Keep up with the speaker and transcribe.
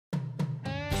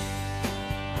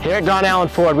Here at Don Allen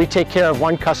Ford, we take care of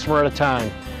one customer at a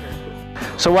time.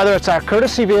 So whether it's our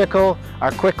courtesy vehicle,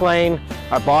 our quick lane,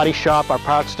 our body shop, our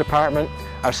parts department,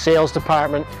 our sales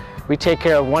department, we take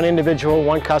care of one individual,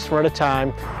 one customer at a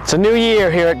time. It's a new year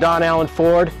here at Don Allen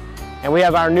Ford, and we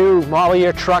have our new model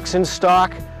year trucks in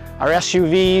stock, our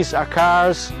SUVs, our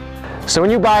cars. So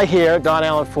when you buy here at Don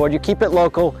Allen Ford, you keep it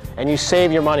local and you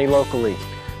save your money locally.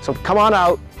 So come on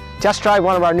out, test drive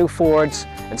one of our new Fords,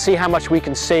 and see how much we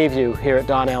can save you here at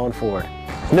Don Allen Ford.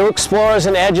 New Explorers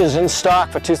and Edges in stock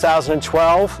for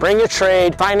 2012. Bring your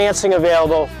trade, financing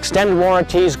available, extended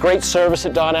warranties, great service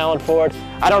at Don Allen Ford.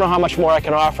 I don't know how much more I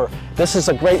can offer. This is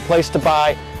a great place to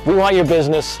buy. We want your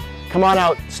business. Come on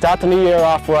out, start the new year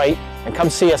off right, and come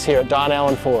see us here at Don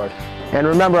Allen Ford. And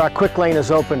remember, our quick lane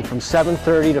is open from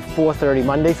 7:30 to 4:30,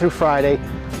 Monday through Friday.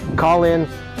 Call in,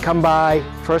 come by,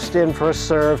 first in, first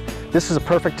served. This is a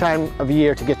perfect time of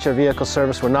year to get your vehicle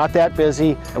serviced. We're not that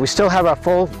busy, and we still have our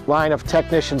full line of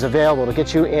technicians available to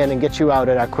get you in and get you out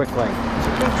at our quick lane.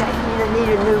 I think I need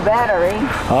a new battery.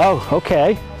 Oh,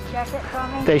 okay. Check it for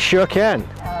me? They sure can.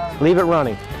 Leave it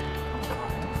running.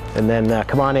 And then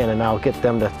come on in and I'll get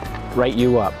them to write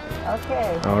you up.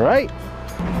 Okay. All right.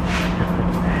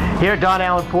 Here at Don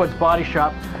Allen Ford's Body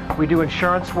Shop, we do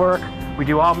insurance work. We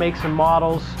do all makes and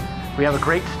models. We have a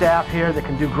great staff here that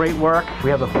can do great work. We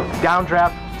have a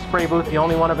downdraft spray booth, the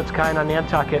only one of its kind on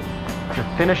Nantucket. The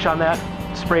finish on that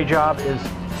spray job is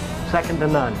second to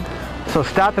none. So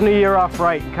start the new year off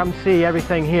right and come see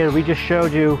everything here we just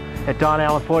showed you at Don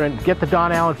Allen Ford and get the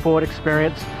Don Allen Ford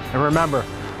experience. And remember,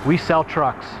 we sell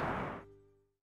trucks.